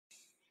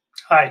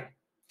Hi.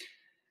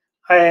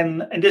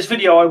 In this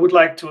video, I would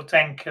like to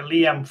thank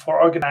Liam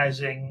for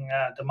organizing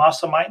the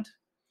mastermind.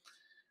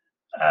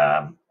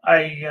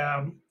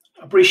 I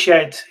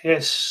appreciate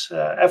his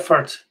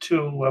effort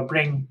to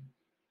bring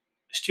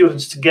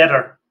students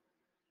together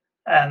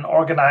and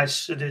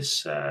organize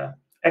this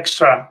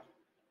extra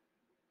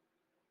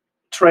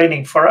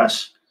training for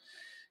us.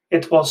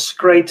 It was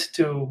great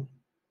to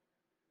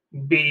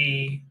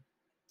be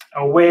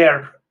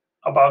aware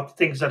about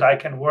things that I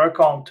can work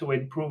on to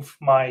improve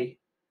my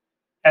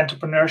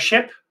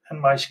entrepreneurship and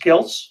my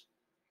skills,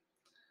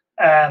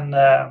 and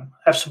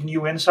have some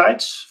new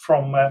insights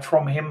from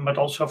him, but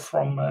also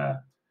from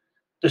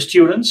the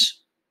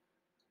students.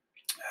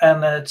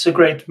 And it's a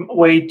great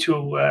way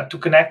to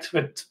connect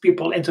with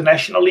people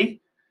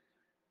internationally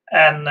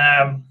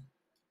and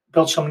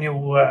build some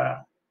new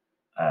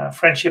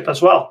friendship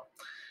as well.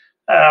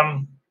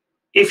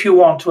 If you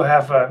want to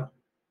have a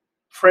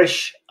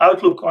fresh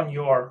outlook on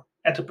your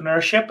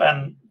entrepreneurship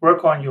and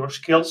work on your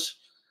skills,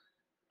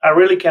 I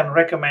really can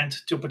recommend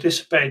to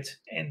participate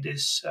in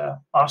this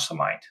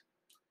mastermind.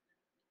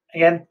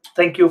 Again,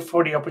 thank you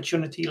for the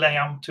opportunity,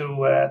 Liam,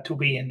 to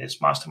be in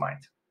this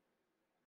mastermind.